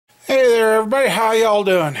everybody, how y'all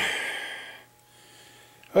doing?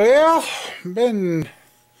 Well, been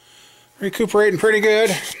recuperating pretty good.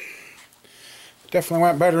 Definitely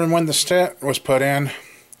went better than when the stent was put in.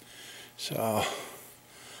 So,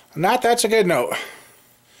 on that's a good note.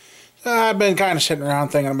 I've been kind of sitting around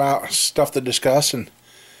thinking about stuff to discuss, and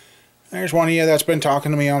there's one of you that's been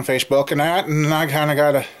talking to me on Facebook and that, and I kind of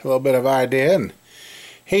got a little bit of idea, and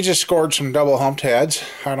he just scored some double humped heads.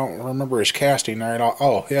 I don't remember his casting right.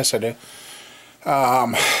 Oh, yes I do.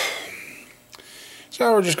 So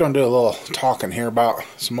we're just going to do a little talking here about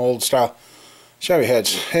some old style Chevy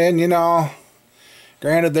heads. And you know,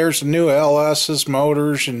 granted there's the new LS's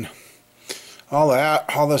motors and all that,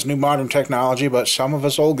 all this new modern technology, but some of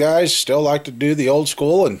us old guys still like to do the old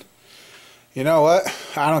school. And you know what?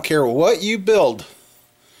 I don't care what you build,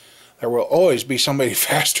 there will always be somebody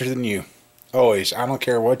faster than you. Always. I don't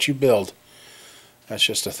care what you build. That's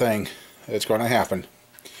just a thing that's going to happen.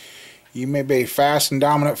 You may be fast and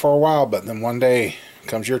dominant for a while, but then one day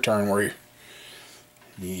comes your turn where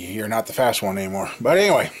you're not the fast one anymore. But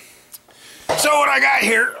anyway, so what I got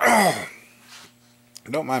here,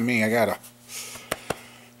 don't mind me, I got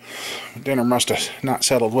dinner must have not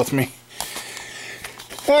settled with me.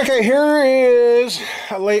 Okay, here is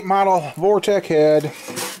a late model Vortec head,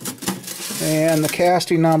 and the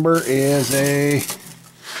casting number is the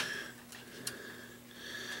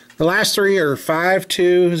last three are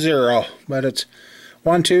 520, but it's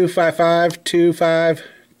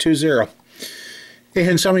 12552520.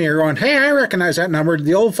 And some of you are going, hey, I recognize that number.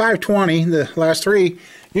 The old 520, the last three,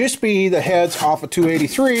 used to be the heads off of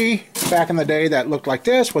 283 back in the day that looked like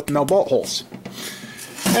this with no bolt holes.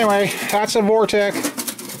 Anyway, that's a Vortec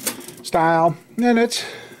style, and it's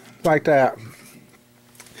like that.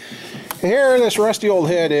 Here, this rusty old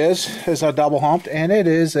head is a double humped, and it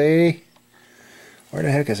is a, where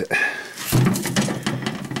the heck is it?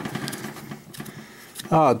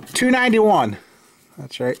 291.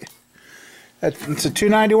 That's right. It's a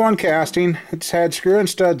 291 casting. It's had screw and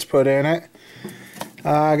studs put in it.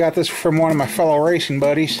 I got this from one of my fellow racing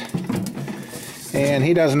buddies, and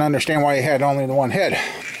he doesn't understand why he had only the one head.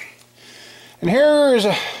 And here is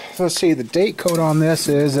a, let's see, the date code on this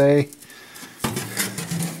is a,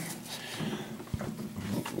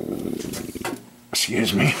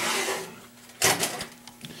 excuse me,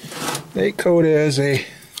 date code is a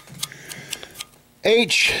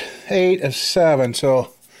H8 of 7,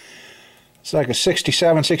 so it's like a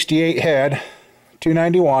 67, 68 head,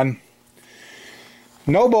 291,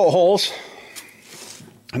 no bolt holes,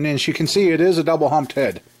 and as you can see, it is a double humped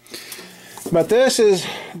head. But this is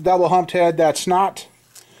double humped head that's not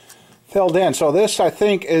filled in. So this, I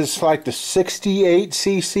think, is like the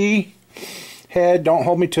 68cc head. Don't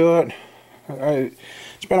hold me to it.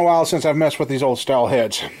 It's been a while since I've messed with these old style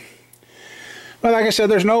heads. But like I said,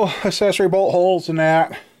 there's no accessory bolt holes in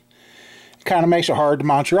that. It kind of makes it hard to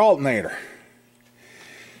mount your alternator.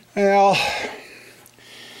 Well,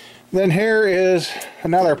 then here is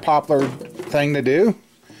another popular thing to do.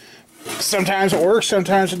 Sometimes it works,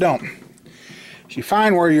 sometimes it don't. So you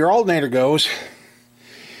find where your alternator goes,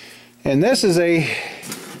 and this is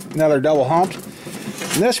another double humped.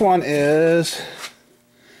 And this one is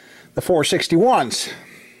the 461s,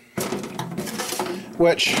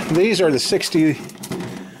 which these are the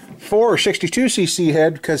 64 or 62cc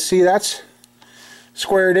head, because see, that's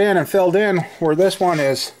squared in and filled in, where this one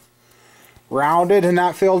is rounded and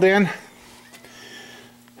not filled in.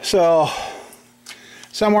 So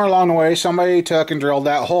somewhere along the way somebody took and drilled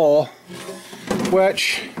that hole,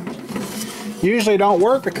 which usually don't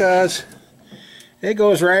work because it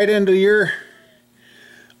goes right into your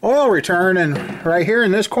oil return, and right here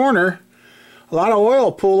in this corner a lot of oil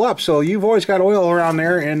will pool up, so you've always got oil around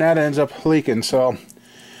there and that ends up leaking. So I'm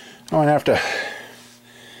going to have to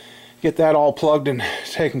get that all plugged and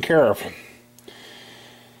taken care of.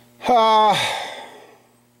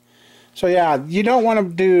 So yeah, you don't want to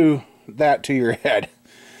do that to your head.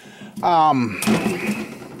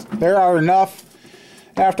 There are enough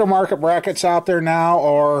aftermarket brackets out there now,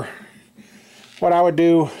 or what I would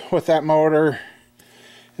do with that motor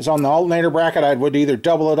is on the alternator bracket, I would either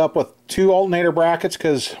double it up with two alternator brackets,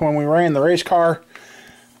 because when we ran the race car,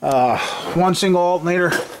 one single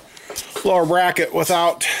alternator lower bracket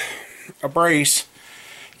without a brace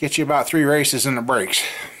gets you about 3 races in the brakes.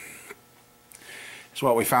 That's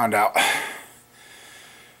what we found out.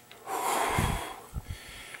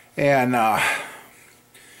 And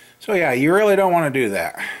so yeah, you really don't want to do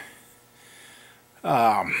that.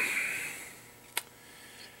 And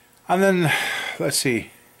then let's see,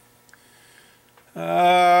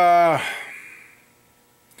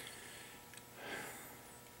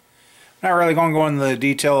 Not really going to go into the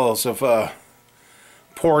details of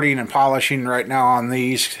porting and polishing right now on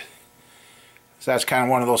these. So that's kind of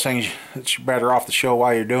one of those things that you're better off to show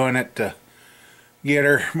while you're doing it to get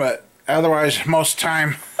her. But otherwise, most of the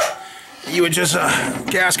time, you would just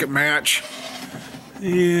gasket match.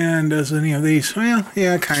 And does any of these? Well,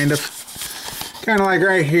 yeah, kind of. Kind of like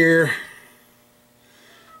right here.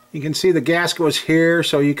 You can see the gasket was here,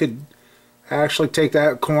 so you could actually take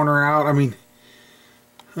that corner out. I mean,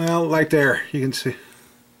 well, right there, you can see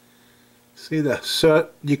the soot.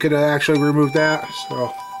 You could actually remove that.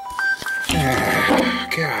 So,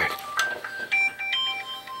 God.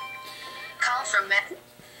 Call from Matt.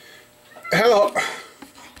 Hello.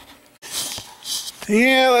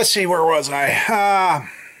 Yeah, let's see, where was I?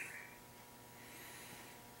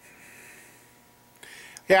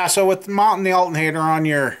 Yeah, so with mounting the alternator on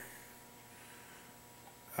your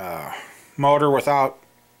motor without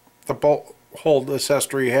the bolt hold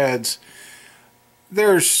accessory heads,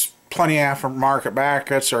 there's plenty of aftermarket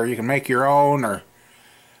brackets, or you can make your own. Or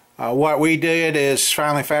what we did is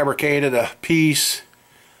finally fabricated a piece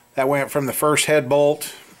that went from the first head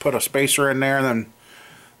bolt, put a spacer in there, and then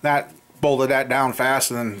that bolted that down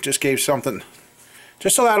fast, and then just gave something,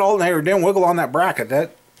 just so that alternator didn't wiggle on that bracket.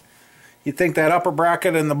 That, you'd think that upper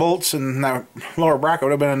bracket and the bolts and that lower bracket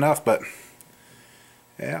would have been enough, but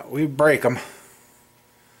yeah, we break them.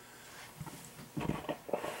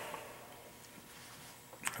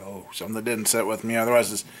 Oh, something that didn't sit with me.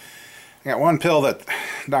 Otherwise, I got one pill that the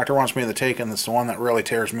doctor wants me to take, and it's the one that really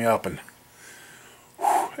tears me up. And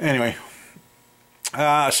whew, anyway,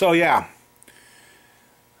 so yeah.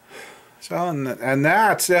 So and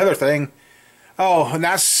that's the other thing. Oh, and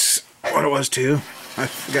that's what it was too. I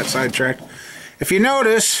got sidetracked. If you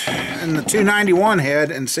notice, in the 291 head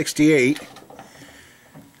and 68,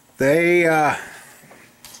 they,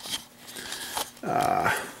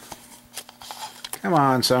 come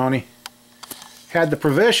on, Sony, had the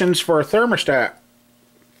provisions for a thermostat,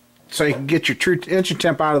 so you can get your true engine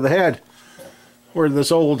temp out of the head, where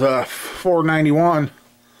this old 491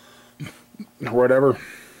 or whatever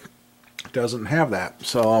doesn't have that.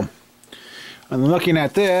 So, I'm looking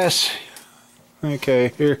at this. Okay,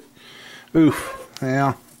 here. Oof.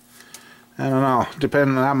 Yeah. I don't know.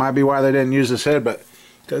 Depending on that, might be why they didn't use this head, but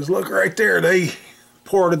because look right there, they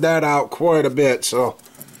ported that out quite a bit. So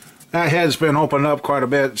that head's been opened up quite a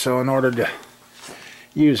bit. So in order to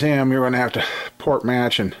use him, you're going to have to port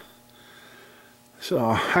match. And so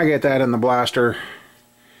I get that in the blaster.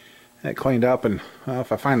 That cleaned up, and well,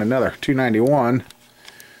 if I find another 291,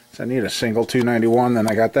 so I need a single 291, then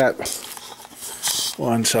I got that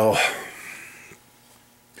one. So.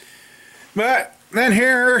 But then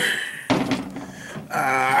here,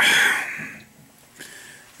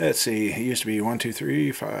 let's see, it used to be 1, 2,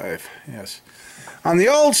 3, 5, yes. On the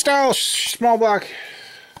old style small block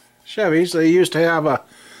Chevys, they used to have a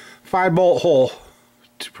 5-bolt hole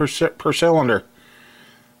per cylinder.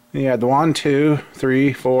 You had the 1, 2,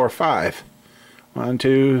 3, 4, 5. 1,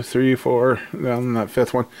 2, 3, 4, then the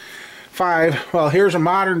fifth one. 5. Well, here's a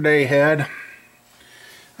modern day head,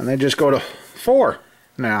 and they just go to 4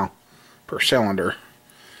 now per cylinder,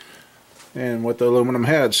 and with the aluminum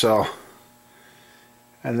head. So,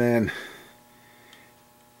 and then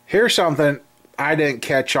here's something I didn't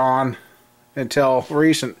catch on until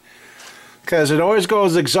recent, because it always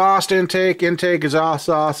goes exhaust, intake, intake, exhaust,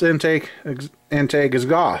 exhaust, intake, intake,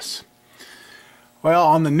 exhaust. Well,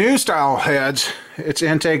 on the new style heads, it's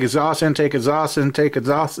intake, exhaust, intake, exhaust, intake,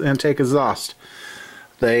 exhaust, intake, exhaust.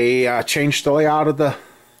 They changed the layout of the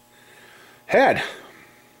head.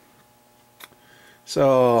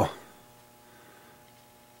 So,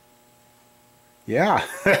 yeah,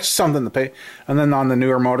 that's something to pay. And then on the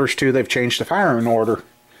newer motors too, they've changed the firing order,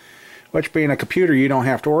 which being a computer, you don't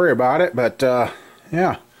have to worry about it. But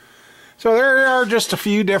yeah, so there are just a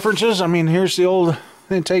few differences. I mean, here's the old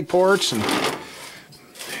intake ports, and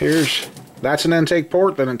that's an intake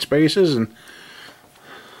port, then it spaces, and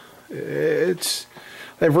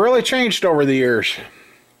they've really changed over the years.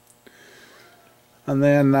 And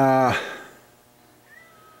then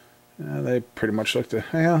they pretty much look the,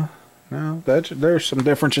 yeah, no, there's some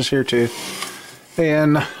differences here too.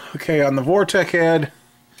 And okay, on the Vortec head,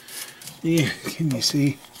 can you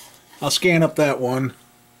see? I'll scan up that one.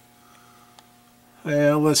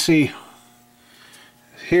 Let's see.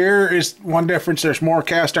 Here is one difference. There's more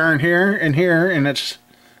cast iron here, and it's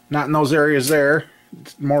not in those areas there.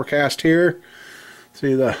 It's more cast here.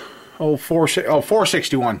 See the old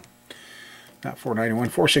 461, not 491,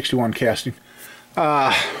 461 casting.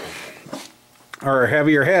 Or a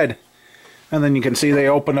heavier head, and then you can see they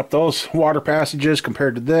open up those water passages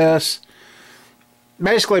compared to this.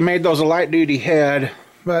 basically made those a light duty head,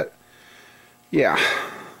 but yeah.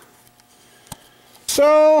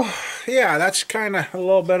 So yeah, that's kind of a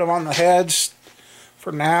little bit of on the heads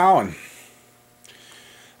for now, and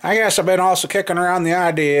I guess I've been also kicking around the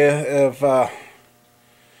idea of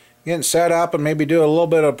getting set up and maybe do a little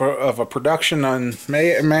bit of a production on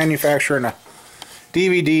manufacturing a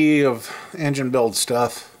DVD of engine build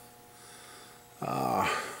stuff.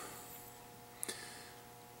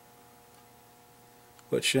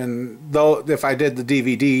 Which, though if I did the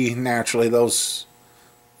DVD, naturally those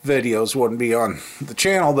videos wouldn't be on the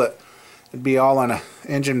channel, but it'd be all on a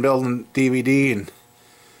engine building DVD, and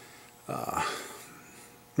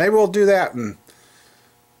maybe we'll do that and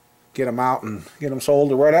get them out and get them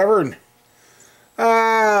sold or whatever. And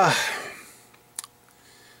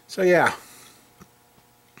so yeah.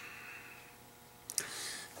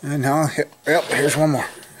 And now, yep, here's one more.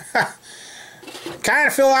 Kind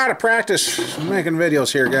of feel out of practice making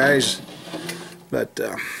videos here, guys, but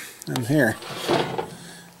I'm here.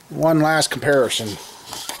 One last comparison.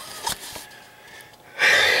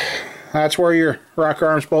 That's where your rocker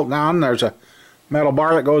arms bolt down. There's a metal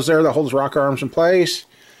bar that goes there that holds rocker arms in place,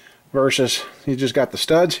 versus you just got the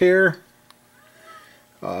studs here.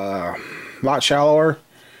 A lot shallower.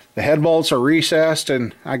 The head bolts are recessed,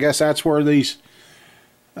 and I guess that's where these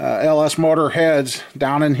LS motor heads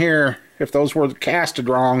down in here, if those were casted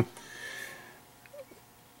wrong,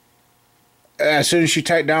 as soon as you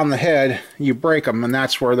tighten down the head, you break them, and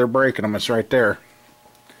that's where they're breaking them. It's right there.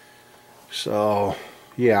 So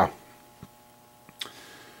yeah.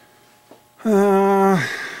 So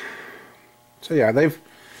yeah, they've,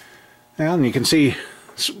 and you can see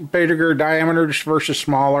bigger diameter versus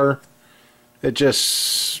smaller. It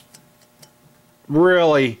just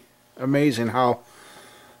really amazing how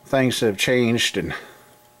things have changed. And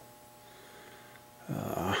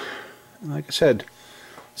like I said,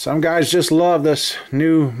 some guys just love this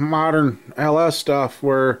new modern LS stuff,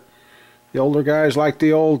 where the older guys like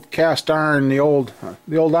the old cast iron, the old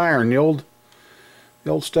iron, the old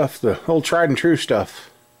stuff, the old tried and true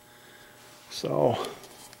stuff. So,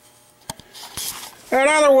 and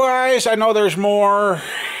otherwise, I know there's more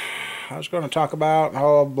I was going to talk about,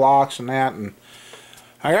 blocks and that, and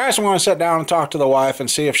I guess I'm going to sit down and talk to the wife and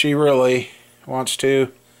see if she really wants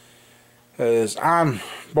to, because I'm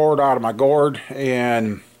bored out of my gourd,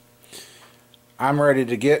 and I'm ready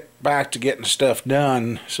to get back to getting stuff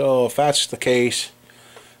done. So if that's the case,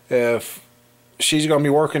 if she's going to be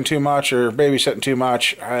working too much or babysitting too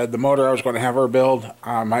much, the motor I was going to have her build,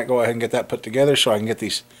 I might go ahead and get that put together so I can get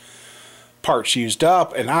these parts used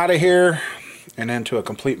up and out of here and into a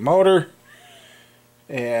complete motor.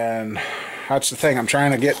 And that's the thing, I'm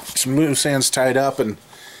trying to get some loose ends tied up and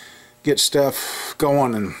get stuff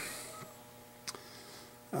going. And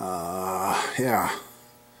yeah,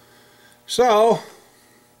 so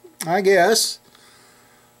I guess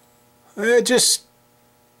it just,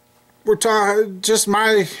 we're talking just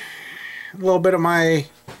my little bit of my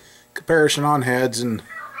comparison on heads and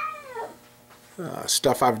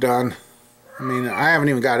stuff I've done. I mean, I haven't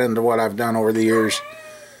even got into what I've done over the years,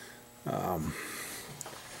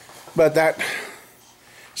 but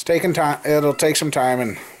it's taking time. It'll take some time,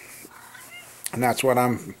 and that's what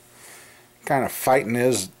I'm kind of fighting,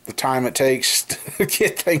 is the time it takes to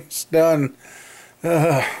get things done.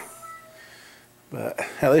 But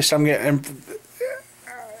at least I'm getting.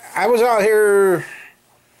 I was out here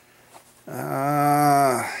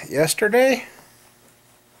yesterday.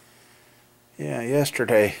 Yeah,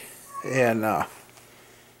 yesterday, and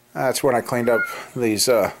that's when I cleaned up these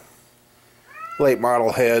late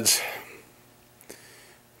model heads,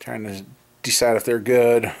 trying to decide if they're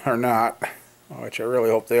good or not, which I really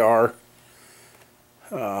hope they are.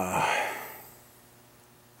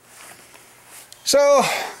 So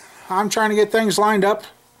I'm trying to get things lined up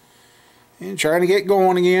and trying to get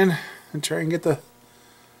going again and try and get the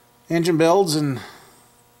engine builds. And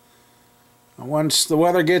once the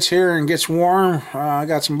weather gets here and gets warm, I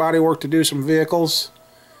got some body work to do, some vehicles,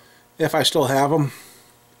 if I still have them.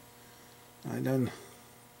 I done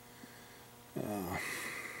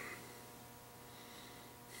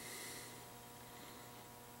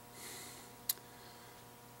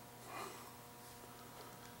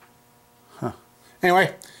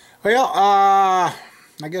anyway, well, I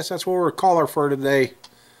guess that's what we're calling for today.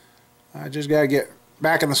 I just gotta get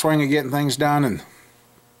back in the swing of getting things done and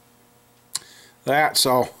that.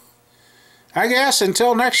 So I guess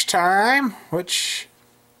until next time, which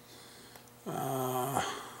might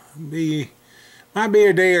be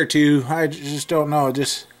a day or two, I just don't know,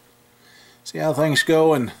 just see how things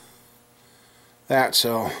go and that.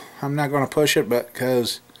 So I'm not going to push it, but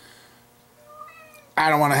because I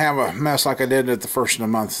don't want to have a mess like I did at the first of the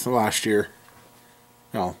month last year.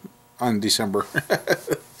 No, on December.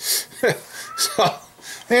 So,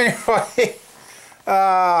 anyway,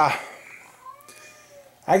 I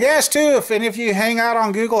guess too, if any of you hang out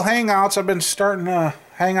on Google Hangouts, I've been starting to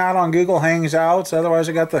hang out on Google Hangouts. Otherwise,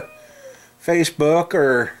 I got the Facebook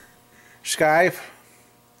or Skype.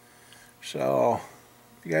 So,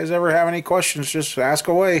 if you guys ever have any questions, just ask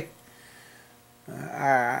away.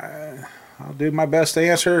 I'll do my best to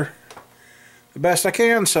answer the best I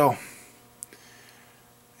can. So,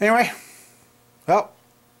 anyway, well,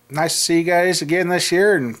 nice to see you guys again this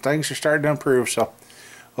year, and things are starting to improve. So,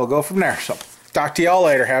 we'll go from there. So, talk to y'all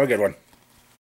later. Have a good one.